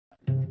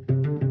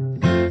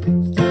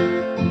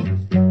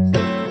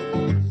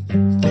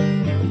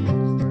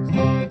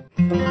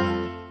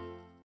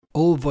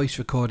voice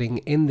recording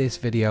in this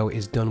video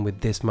is done with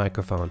this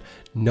microphone.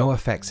 No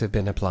effects have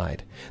been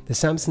applied. The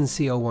Samson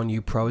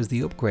C01U Pro is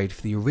the upgrade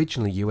for the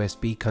original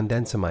USB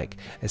condenser mic,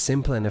 a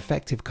simple and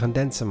effective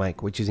condenser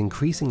mic which is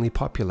increasingly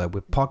popular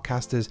with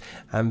podcasters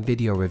and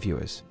video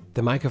reviewers.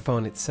 The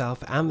microphone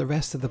itself and the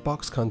rest of the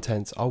box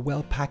contents are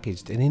well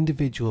packaged in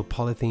individual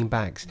polythene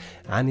bags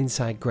and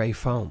inside grey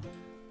foam.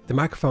 The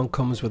microphone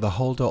comes with a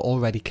holder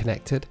already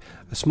connected,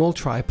 a small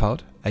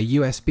tripod, a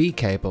USB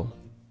cable,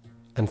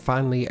 and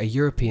finally a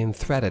European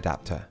thread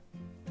adapter.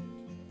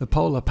 The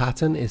polar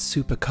pattern is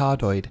super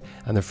cardioid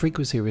and the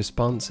frequency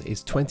response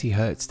is 20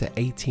 Hz to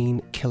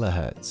 18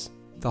 kHz.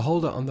 The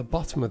holder on the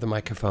bottom of the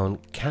microphone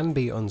can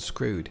be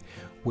unscrewed,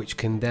 which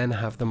can then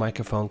have the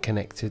microphone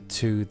connected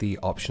to the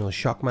optional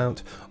shock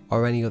mount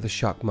or any other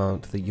shock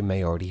mount that you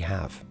may already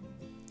have.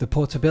 The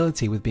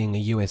portability with being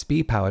a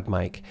USB powered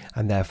mic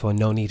and therefore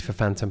no need for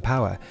phantom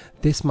power,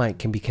 this mic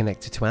can be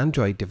connected to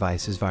Android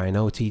devices via an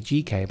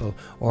OTG cable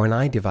or an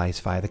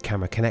iDevice via the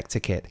camera connector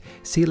kit.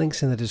 See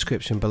links in the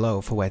description below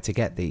for where to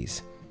get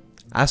these.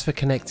 As for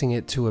connecting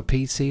it to a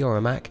PC or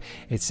a Mac,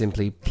 it's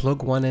simply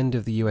plug one end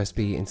of the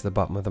USB into the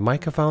bottom of the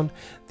microphone,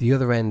 the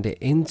other end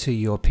into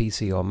your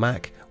PC or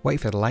Mac,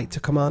 wait for the light to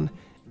come on,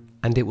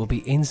 and it will be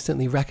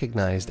instantly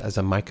recognized as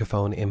a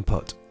microphone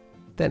input.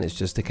 Then it's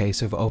just a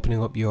case of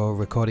opening up your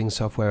recording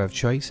software of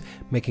choice,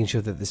 making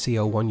sure that the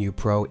C01U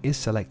Pro is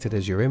selected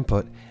as your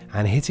input,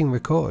 and hitting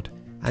record.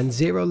 And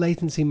zero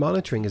latency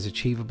monitoring is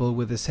achievable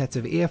with a set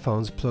of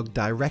earphones plugged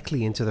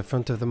directly into the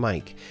front of the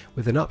mic,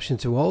 with an option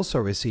to also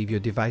receive your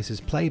device's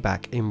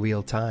playback in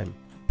real time.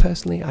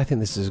 Personally, I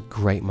think this is a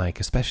great mic,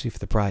 especially for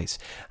the price.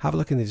 Have a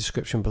look in the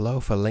description below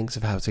for links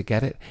of how to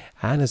get it,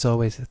 and as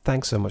always,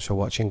 thanks so much for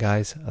watching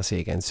guys. I'll see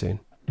you again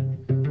soon.